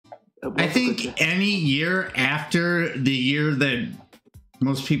I think any year after the year that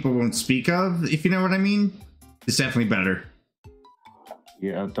most people won't speak of, if you know what I mean, is definitely better.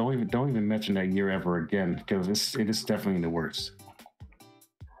 Yeah, don't even mention that year ever again, because it is definitely the worst.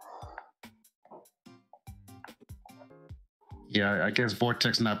 Yeah, I guess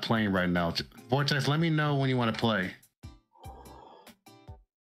Vortex not playing right now. Vortex, let me know when you want to play.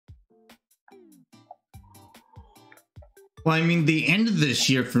 Well, I mean, the end of this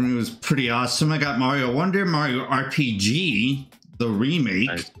year for me was pretty awesome. I got Mario Wonder, Mario RPG, the remake,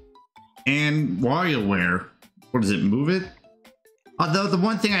 nice. And WarioWare. What is it, Move It? Although the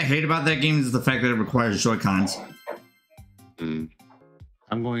one thing I hate about that game is the fact that it requires Joy-Cons. I'm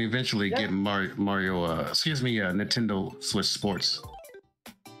going to eventually get Nintendo Switch Sports.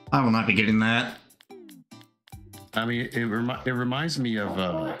 I will not be getting that. I mean, it reminds me of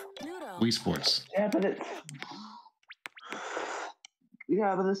Wii Sports. Yeah,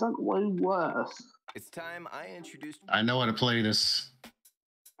 but it's like way worse. It's time I introduced. I know how to play this.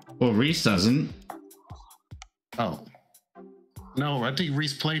 Well, Reese doesn't. Oh. No, I think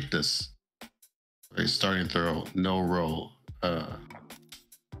Reese played this. Wait, starting throw, no roll.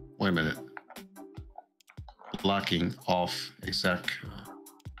 Wait a minute. Blocking off, exact.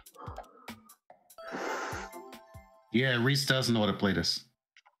 Yeah, Reese does know how to play this.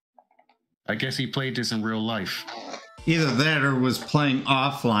 I guess he played this in real life. Either that or was playing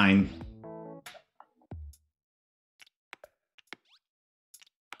offline.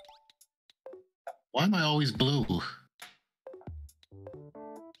 Why am I always blue?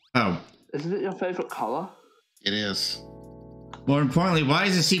 Oh. Isn't it your favorite color? It is. More importantly, why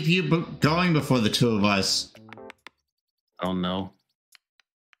is the CPU going before the two of us? I don't know.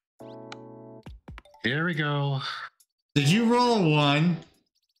 Here we go. Did you roll a 1?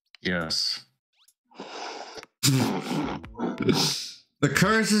 Yes. The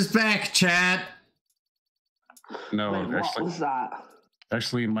curse is back, chat. No, wait, what was that?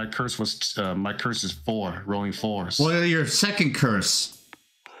 Actually, my curse is 4, rolling 4s. What are your second curse?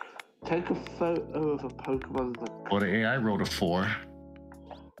 Take a photo of a Pokemon. Well, the AI rolled a 4.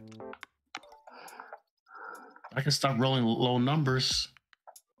 I can stop rolling low numbers.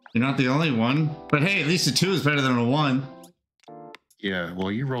 You're not the only one. But hey, at least a 2 is better than a 1. Yeah,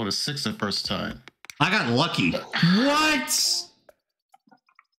 well, you rolled a 6 the first time. I got lucky. What?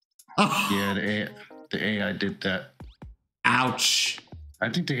 Oh. Yeah, the AI did that. Ouch. I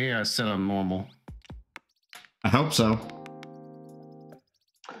think the AI set on normal. I hope so.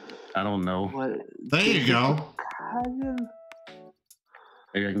 I don't know. What? There you go.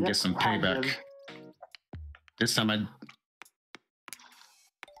 Maybe I can get some payback. This time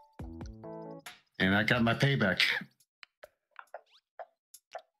and I got my payback.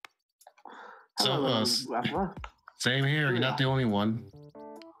 So, same here. You're not the only one.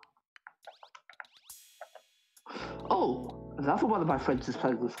 Oh, another one of my friends is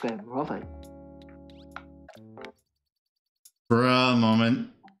playing this game, are they? For a moment.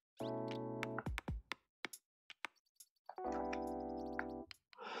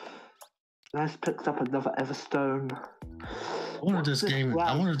 Nice, picked up another Everstone. I wonder if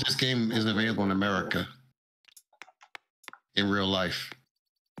this game is available in America. In real life.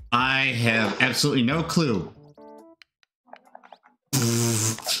 I have absolutely no clue.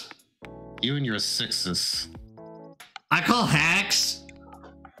 You and your 6s. I call hacks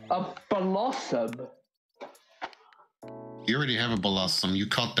a blossom. You already have a blossom. You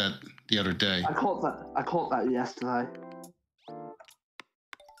caught that the other day. I caught that yesterday.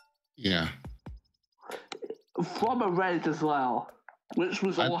 Yeah. From a raid as well, which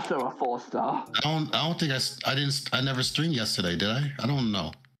was also a 4-star. I don't think I never streamed yesterday, did I? I don't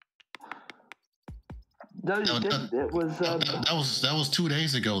know. No, you didn't. It was that was 2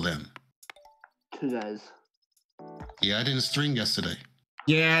 days ago then. 2 days. Yeah, I didn't stream yesterday.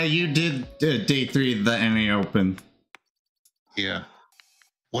 Yeah, you did day 3 of the NA Open. Yeah.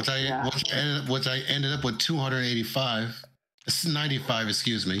 Which I ended up with 285. This is 95,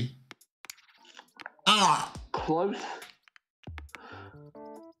 excuse me. Ah, close.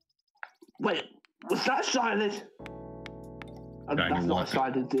 Wait, was that shiny? That's not a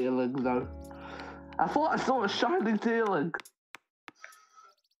shiny dealing though. I thought I saw a shiny dealing.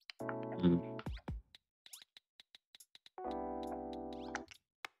 Do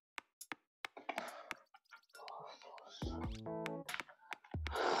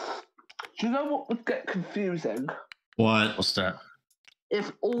you know what would get confusing? What? What's that?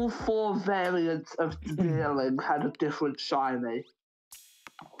 If all 4 variants of dealing had a different shiny.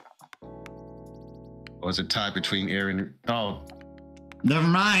 Was it tied between Aaron? Oh. Never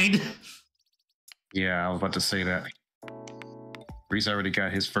mind. Yeah, I was about to say that. Reese already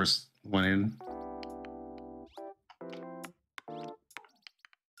got his first One in.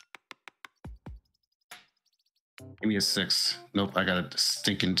 Give me a 6. Nope, I got a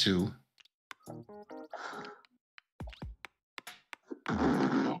stinking 2.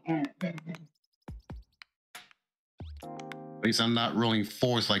 At least I'm not rolling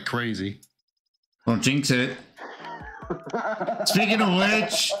 4s like crazy. Don't jinx it. Speaking of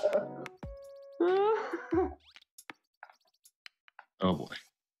which. Oh boy.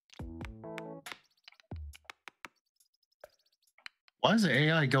 Why does the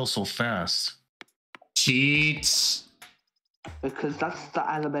AI go so fast? Cheats. Because that's the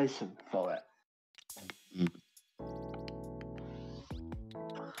animation for it.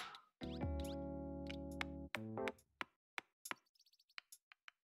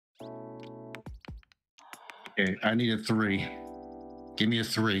 Okay, I need a 3. Give me a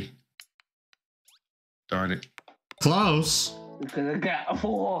 3. Darn it. Close. You're gonna get a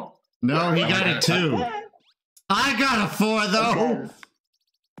 4. No, he got it 2. I got a 4 though.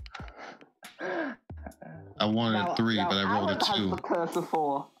 I wanted a 3, but I rolled a 2. Has the curse of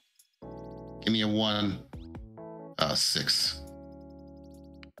 4. Give me a 1. 6.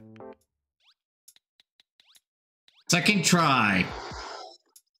 Second try.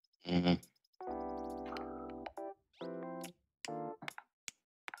 Mm-hmm.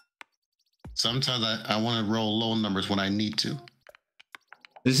 Sometimes I want to roll low numbers when I need to.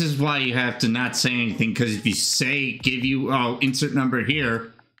 This is why you have to not say anything, because if you say, give you, oh, insert number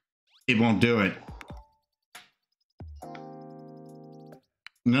here, it won't do it.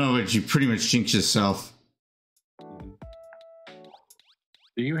 No, but you pretty much jinx yourself. Do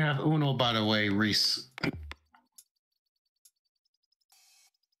you have Uno, by the way, Reese?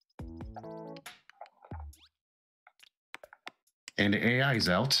 And the AI's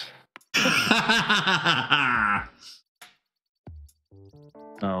out.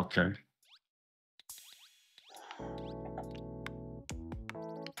 Okay.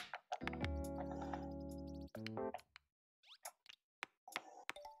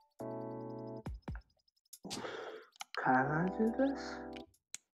 Can I do this?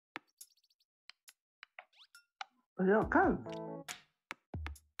 I don't can.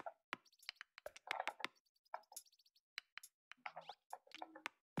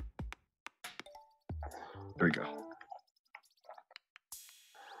 There we go.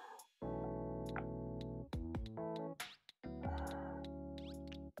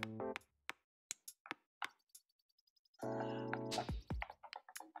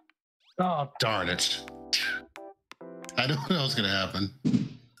 Oh, darn it. I don't know what's going to happen.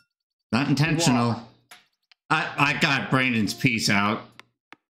 Not intentional. What? I got Brandon's piece out.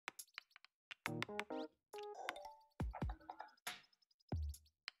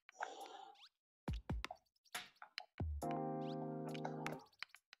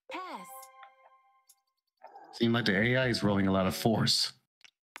 Pass. Seems like the AI is rolling a lot of 4s.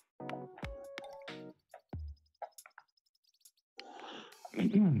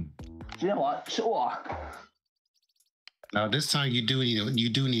 Do you know what? Sure. Now this time you do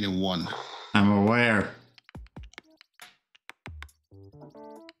need a 1. I'm aware.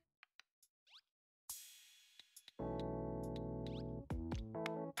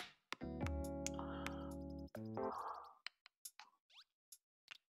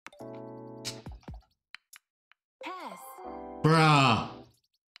 Pass. Bruh.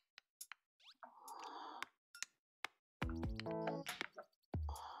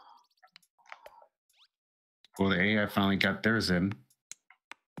 Well, the AI finally got theirs in.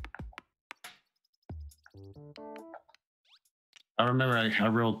 I remember I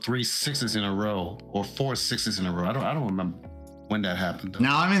rolled 3 6s in a row, or 4 6s in a row. I don't remember when that happened, though.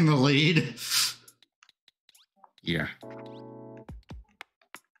 Now I'm in the lead. Yeah.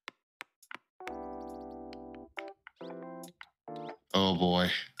 Oh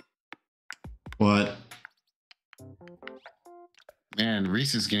boy. What? Man,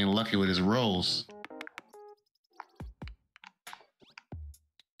 Reese is getting lucky with his rolls.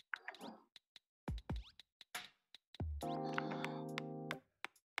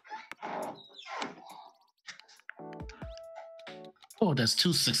 Oh, that's 2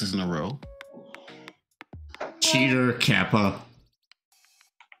 6s in a row. Cheater, Kappa.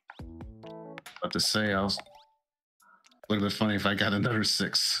 About to say, would have been funny if I got another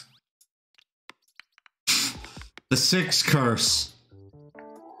 6. The 6 curse.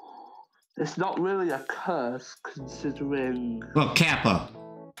 It's not really a curse, considering. Well, Kappa.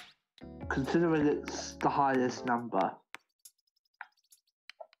 Considering it's the highest number.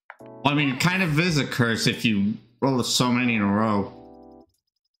 Well, I mean, it kind of is a curse if you roll so many in a row.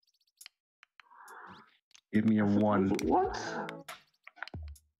 Give me a 1. What?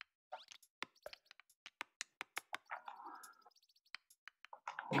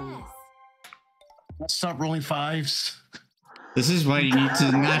 Stop rolling fives. This is why you need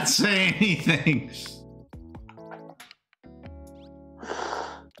to not say anything.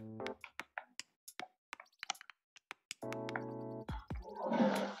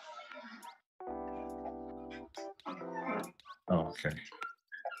 Oh, okay.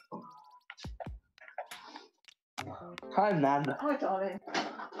 Hi, man. Hi, darling.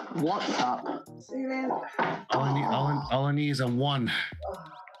 What's up? See you then. All I need is a 1.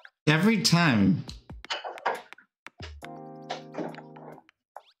 Every time.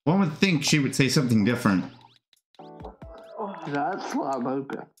 One would think she would say something different. That's what I'm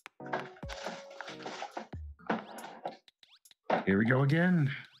hoping. Here we go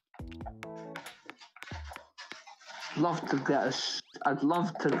again. I'd love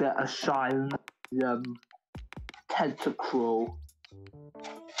to get a shine tentacruel.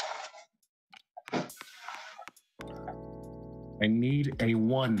 I need a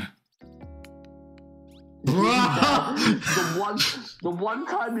 1. The one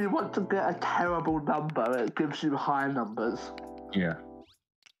time you want to get a terrible number, it gives you high numbers. Yeah.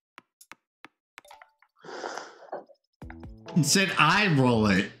 Instead, I roll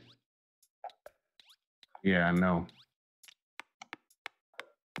it. Yeah, I know.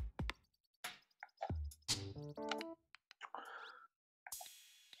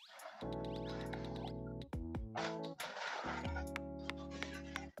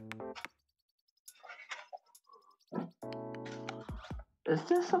 Is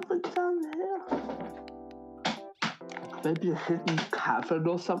there something down here? Maybe a hidden cavern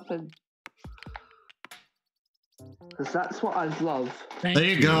or something? Because that's what I'd love. Thank There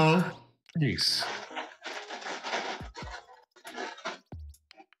you go. Thanks.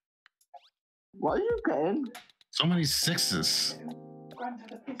 What are you getting? So many 6s.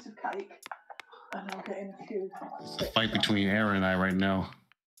 Granted a piece of cake, and I'll get in a few. It's a fight between Aaron and I right now.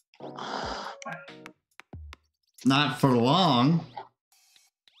 Not for long.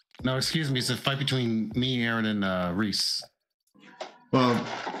 No, excuse me. It's a fight between me, Aaron, and Reese. Well,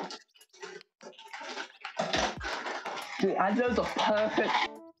 Dude, I know the perfect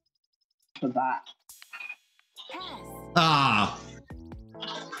for that. ah.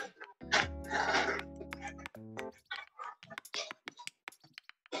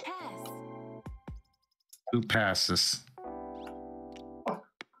 Who passes?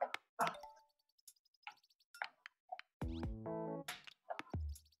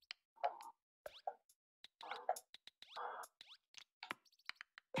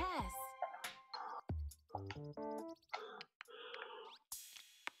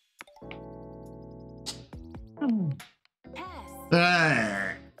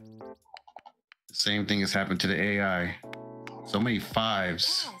 Ah. The same thing has happened to the AI. So many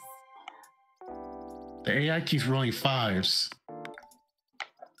 5s. The AI keeps rolling 5s.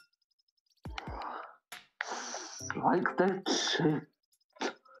 Like that shit.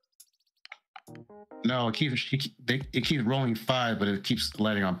 No, it keeps rolling 5, but it keeps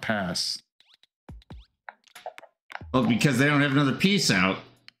letting on pass. Well, because they don't have another piece out.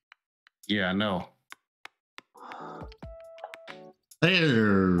 Yeah, I know.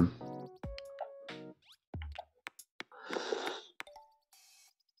 There.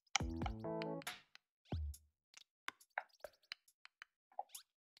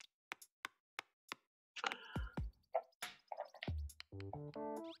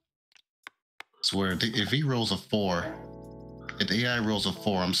 Swear, if he rolls a 4, if the AI rolls a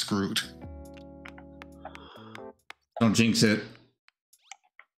 4, I'm screwed. Don't jinx it.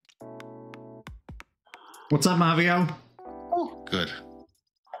 What's up, Mavio? Good.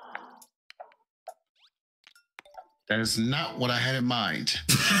 That is not what I had in mind.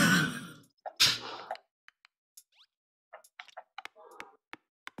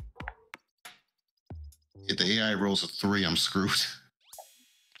 If the AI rolls a 3, I'm screwed.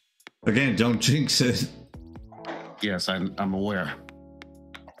 Again, don't jinx it. Yes, I'm aware.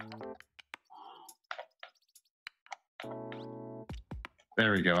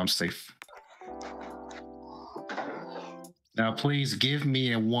 There we go, I'm safe. Now please give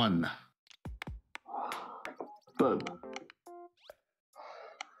me a 1. Boom.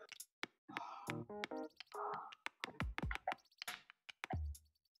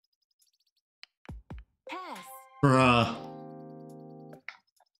 Bruh.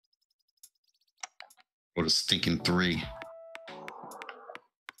 What a stinking 3.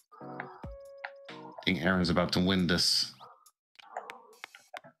 I think Aaron's about to win this.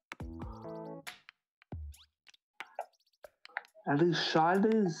 Any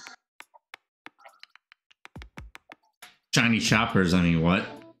shinies? Shiny shoppers, I mean, what?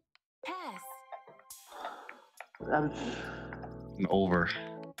 Um, And over.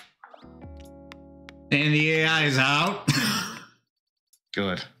 And the AI is out.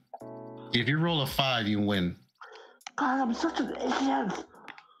 Good. If you roll a 5, you win. God, I'm such an idiot.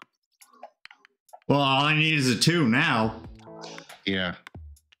 Well, all I need is a 2 now. Yeah.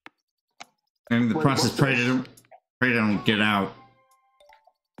 And the process, pray I don't get out.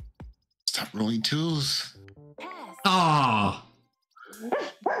 Stop rolling 2s. Ah.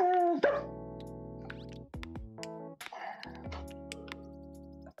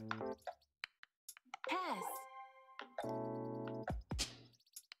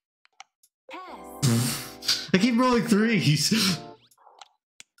 I keep rolling 3s.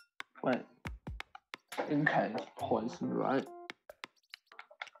 Wait. NK is poison, right?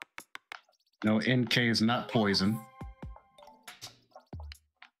 No, NK is not poison.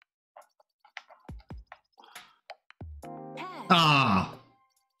 Ah.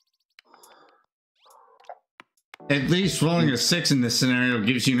 At least rolling a 6 in this scenario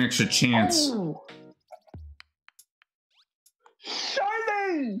gives you an extra chance. Oh.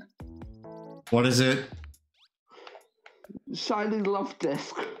 Shining! What is it? Shining love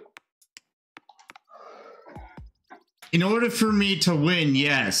disc. In order for me to win,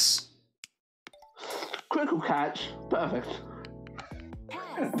 yes. Critical catch. Perfect.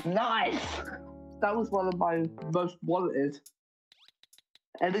 Nice! That was one of my most wanted.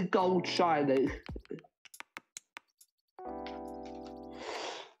 Any gold shining.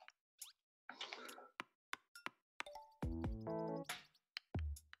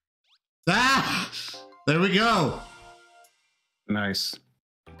 Ah! There we go. Nice.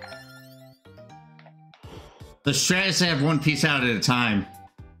 The strat is to have one piece out at a time.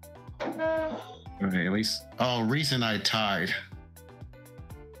 Okay, at least. Oh, Reese and I tied.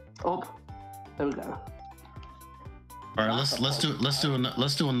 Oh, there we go. All right,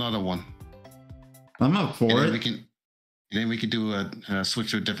 let's do another one. I'm up for And it. then we could do a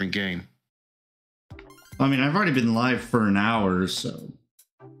switch to a different game. I mean, I've already been live for an hour, so.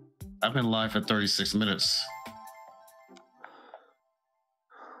 I've been live for 36 minutes.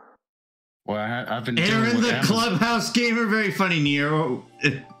 Well, I've been dealing Aaron with the Amazon. Clubhouse Gamer, very funny, Nero.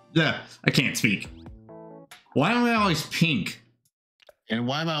 I can't speak. Why am I always pink? And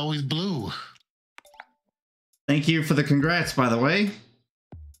why am I always blue? Thank you for the congrats, by the way.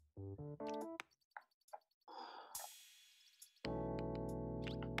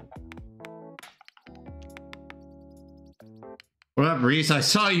 What up, Reese? I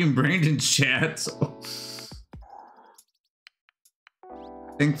saw you in Brandon's chat. So.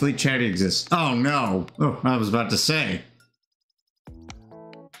 Thankfully, chat exists. Oh, no. Oh, I was about to say.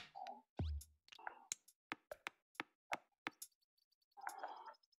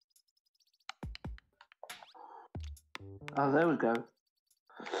 Oh, there we go.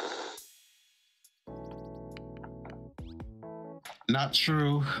 Not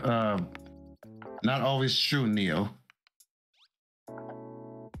true. Not always true, Neo.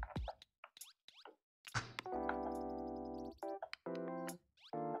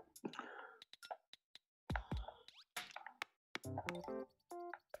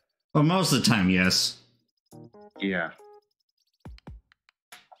 Well, most of the time, yes. Yeah.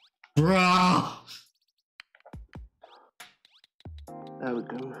 Bruh! There we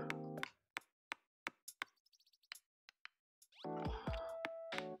go.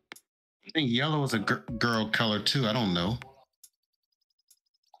 I think yellow is a girl color too. I don't know.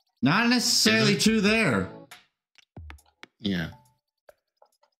 Not necessarily true there. Yeah.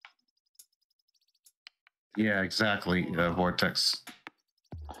 Yeah, exactly, Vortex.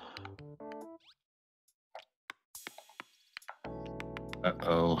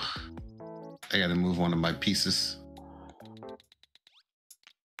 Uh-oh. I gotta move one of my pieces.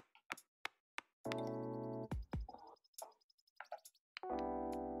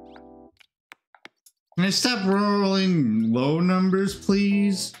 Can I stop rolling low numbers,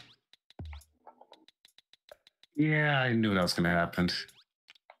 please? Yeah, I knew that was gonna happen.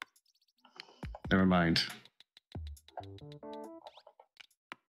 Never mind.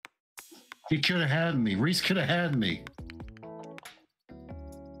 He could have had me. Reese could have had me.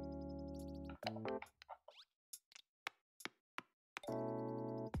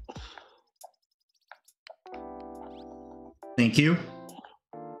 Thank you.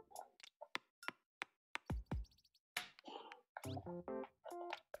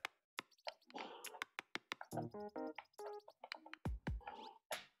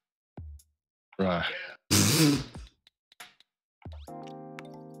 Right.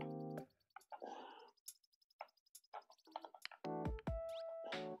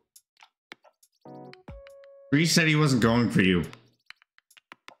 Reese said he wasn't going for you.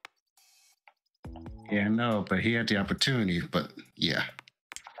 Yeah, no, but he had the opportunity, but yeah.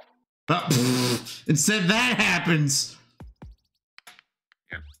 Instead, that happens.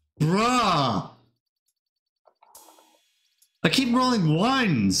 Yeah. Bruh. I keep rolling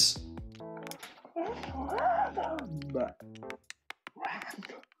ones.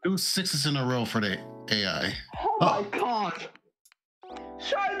 2 6s in a row for the AI. Oh my god!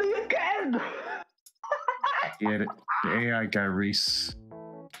 Shiny again! Yeah, the AI got Reese.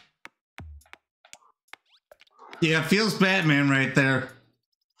 Yeah, feels Batman right there.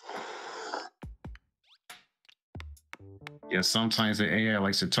 Yeah, sometimes the AI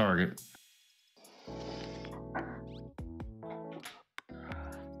likes to target.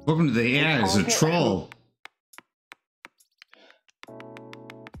 Welcome to the AI as a troll.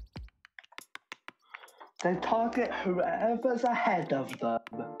 They target whoever's ahead of them.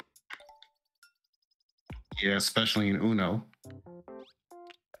 Yeah, especially in Uno.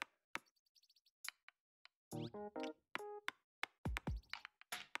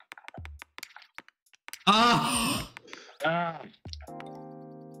 Ah! Ah.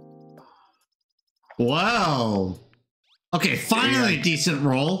 Wow. Okay, finally a decent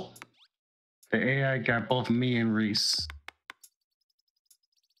roll. The AI got both me and Reese.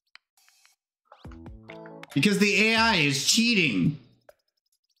 Because the AI is cheating.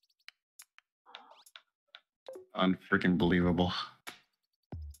 Unfreaking believable.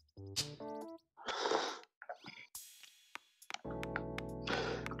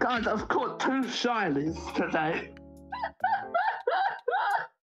 Guys, I've caught 2 shinies today.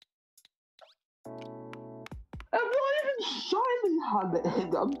 I'm not even shiny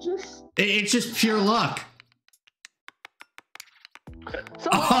hunting, I'm just... It's just pure luck. So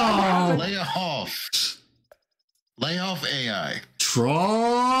Oh! Lay off. Lay off AI.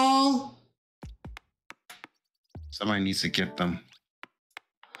 Troll? Somebody needs to get them.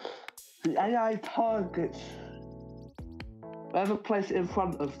 The AI targets whatever place in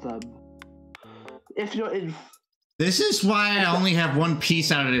front of them. If you're in... This is why I only have one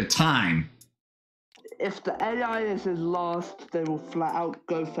piece out at a time. If the AI is in last, they will flat out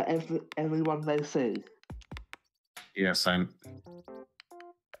go for everyone they see. Yes,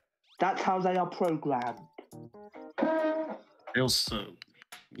 That's how they are programmed. still so.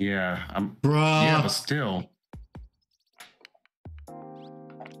 Yeah, Bruh. Yeah, but still.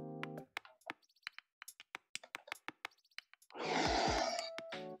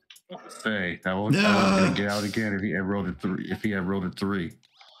 Say that was gonna get out again if he had rolled a 3. If he had rolled a 3.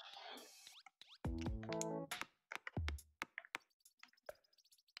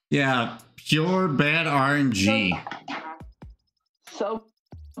 Yeah, pure bad RNG. So,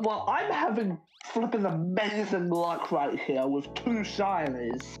 well, I'm having flipping amazing luck right here with 2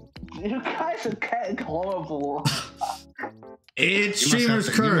 shinies. You guys are getting horrible. It's streamer's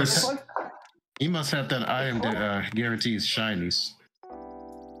curse. He must have that item that guarantees shinies.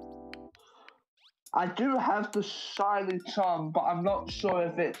 I do have the shiny charm, but I'm not sure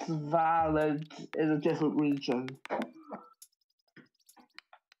if it's valid in a different region.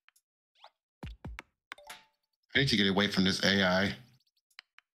 I need to get away from this AI.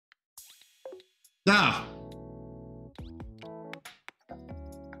 Ah.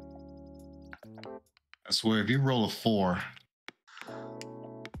 I swear, if you roll a 4,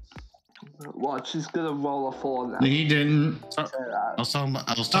 What? She's gonna roll a 4 now. He didn't. I was talking about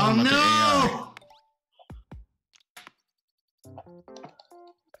Oh the AI. no!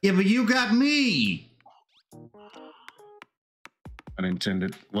 Yeah, but you got me.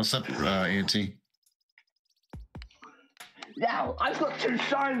 Unintended. What's up, Auntie? Yeah, I've got 2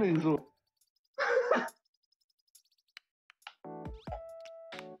 shinies.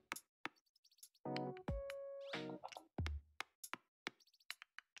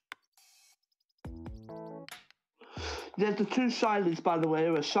 Yeah, the 2 shinies, by the way,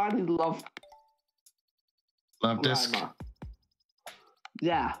 are a shiny love Disc. Grimer.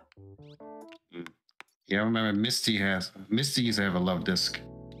 Yeah. Yeah, I remember Misty used to have a love disc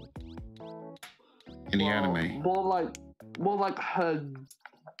in the anime. More like her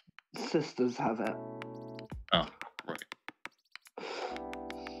sisters have it. Oh, right.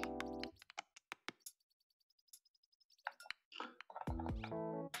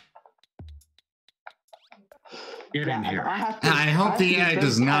 Get in here. I hope the AI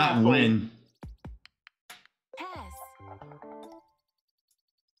does not win.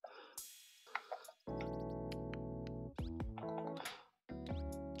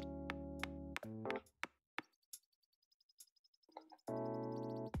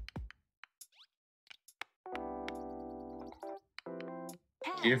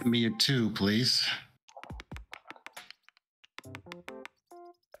 Give me a 2, please.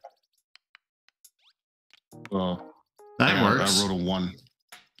 Well, That works. I wrote a 1.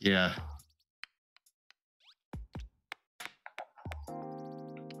 Yeah.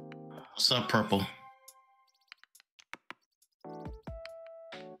 What's up, Purple?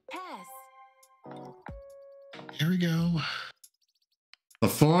 Pass. Here we go. The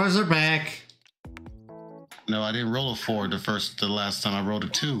 4s are back. No, I didn't roll a 4 the last time I rolled a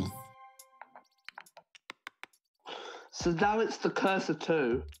 2. So now it's the cursor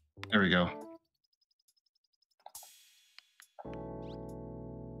 2. There we go.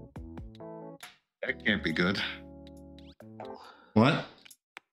 That can't be good. What?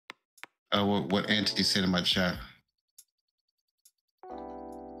 What Auntie said in my chat.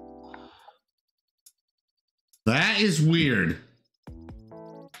 That is weird.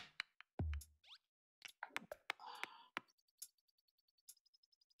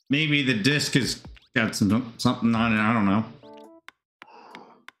 Maybe the disc has got something on it. I don't know.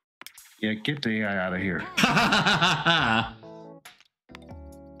 Yeah, get the AI out of here.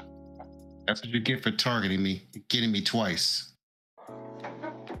 That's what you get for targeting me, getting me twice.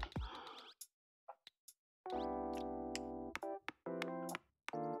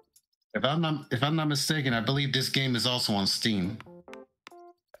 If I'm not mistaken, I believe this game is also on Steam.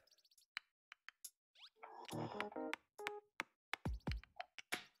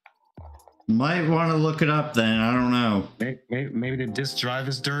 Might want to look it up then. I don't know. Maybe the disk drive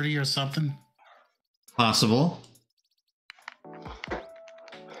is dirty or something. Possible.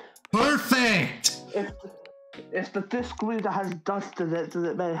 Perfect. If the disc reader has dust in it, then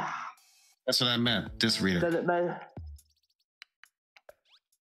it may. That's what I meant. Disk reader. Then it may.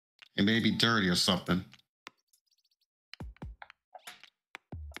 It may be dirty or something.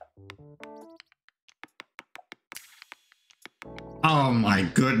 Oh my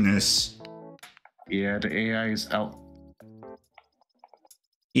goodness. Yeah, the AI is out.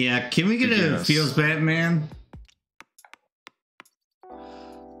 Yeah, can we get a Feels Batman?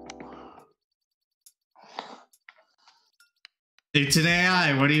 It's an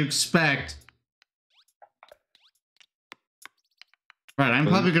AI. What do you expect? Right, I'm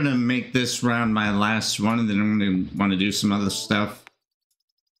probably going to make this round my last one, and then I'm going to want to do some other stuff.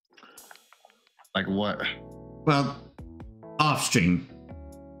 Like what? Well, off stream.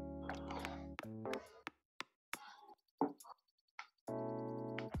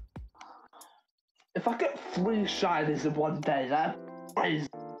 If I get 3 shinies in one day, that is.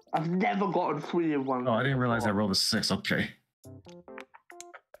 I've never gotten 3 in one. Oh, I didn't realize I rolled a 6. Okay.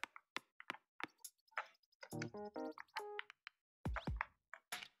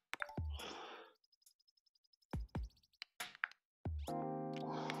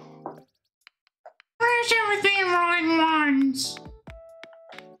 Where's everything rolling ones?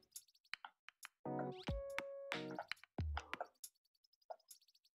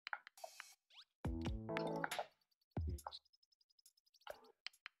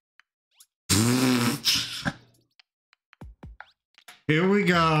 Here we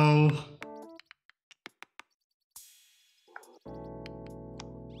go.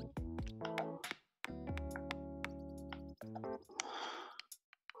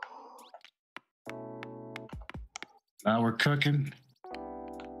 Now we're cooking.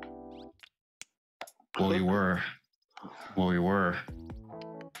 Well, we were. Well, we were.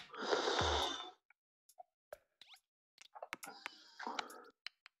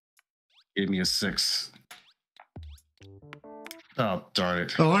 Give me a 6. Oh, darn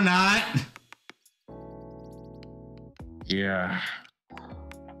it. Or not. Yeah.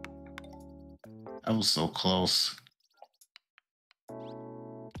 That was so close.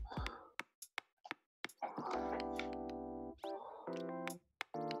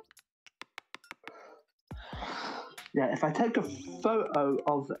 Yeah, if I take a photo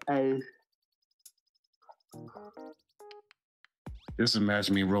of a. Just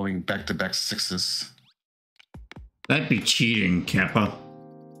imagine me rolling back-to-back 6s. That'd be cheating, Kappa.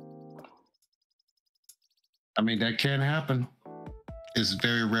 I mean, that can happen. It's a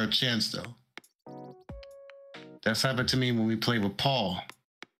very rare chance, though. That's happened to me when we played with Paul.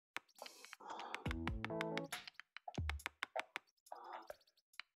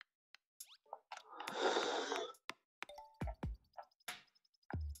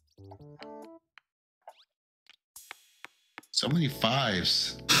 So many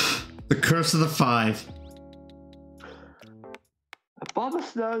 5s. The curse of the 5. Bother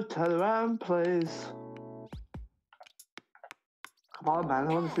Snow, turn around, please. Come on, man,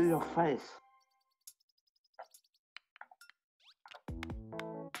 I want to see your face.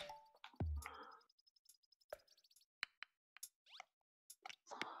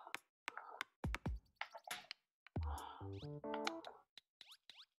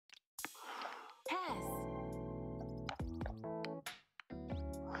 Pass.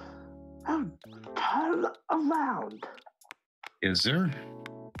 turn around. Is there?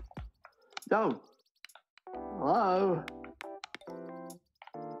 No. Hello?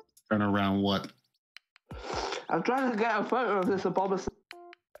 Turn around what? I'm trying to get a photo of this abomination.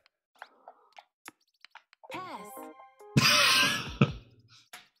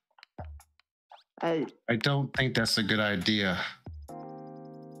 Hey. I don't think that's a good idea.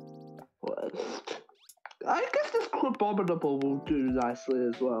 What? I guess this abominable will do nicely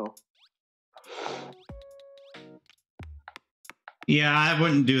as well. Yeah, I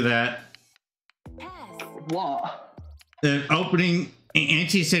wouldn't do that. What? The opening.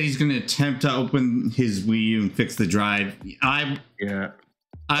 Auntie said he's going to attempt to open his Wii U and fix the drive. I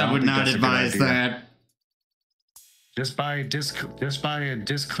would not advise that. Just buy a disc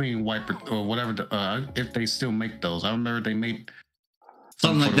clean wiper or whatever. If they still make those, I remember they made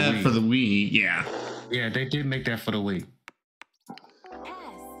something like that for the Wii. Yeah. Yeah, they did make that for the Wii.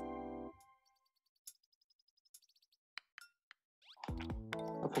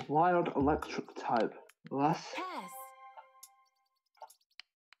 Of a wild electric type. Less.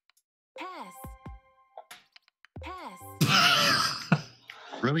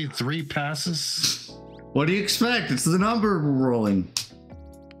 Really, 3 passes? What do you expect? It's the number rolling.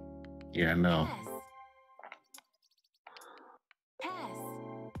 Yeah, no.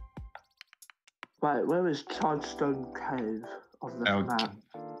 Right, where is Chargestone Cave of this map?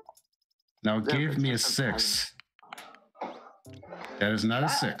 Now give me a 6. That is not a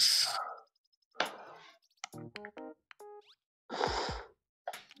 6.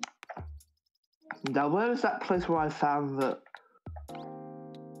 Now, where is that place where I found that?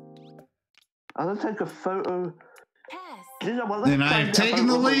 I'm gonna take a photo. You know what, then I've taken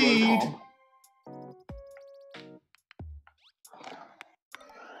the lead.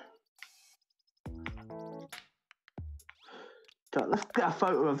 Let's get a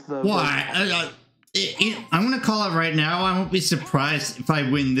photo of the. Why? I'm gonna call it right now. I won't be surprised if I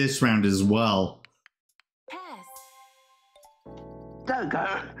win this round as well. There we go.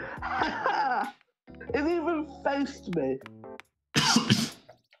 It even faced me.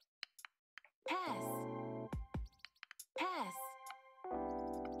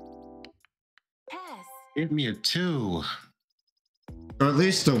 Give me a 2. Or at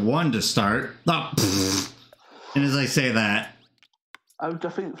least a 1 to start. Oh, and as I say that. I would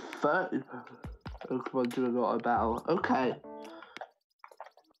think 30 Pokemon doing auto battle. Okay.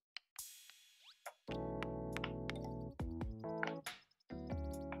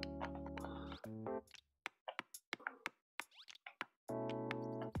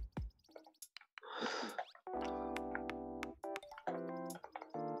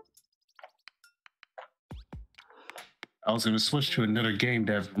 I was going to switch to another game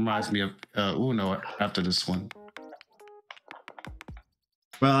that reminds me of Uno after this one.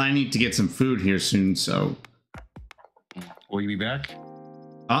 Well, I need to get some food here soon, so. Will you be back?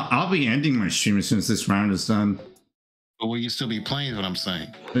 I'll be ending my stream as soon as this round is done. But will you still be playing, is what I'm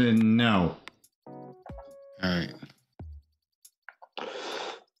saying? No. All right.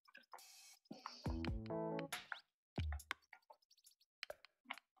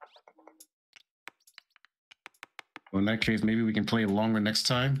 Well, in that case, maybe we can play longer next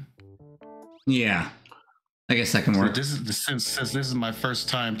time. Yeah, I guess that can work. So this is since this is my first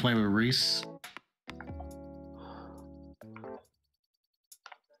time playing with Reese.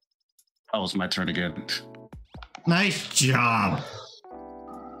 Oh, it's my turn again. Nice job.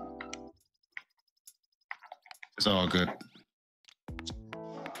 It's all good.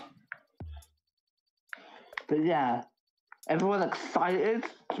 But yeah, everyone excited.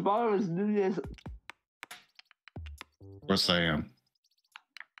 Tomorrow is New Year's. Of course I am.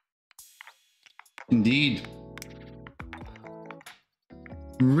 Indeed.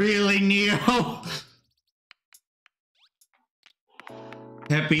 Really, Neo?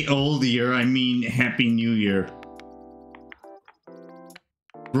 Happy old year, I mean happy new year.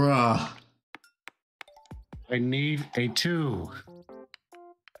 Bruh. I need a 2.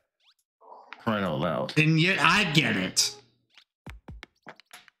 Crying out loud. And yet I get it.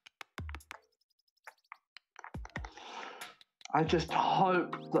 I just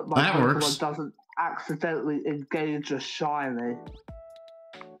hope that my That Pokemon works. doesn't accidentally engage a shiny.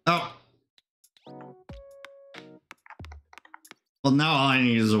 Oh. Well, now all I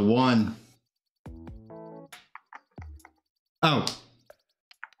need is a 1. Oh.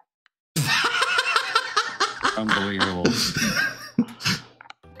 Unbelievable.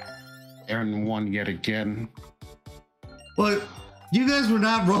 Aaron won yet again. Well, you guys were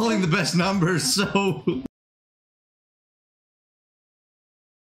not rolling the best numbers, so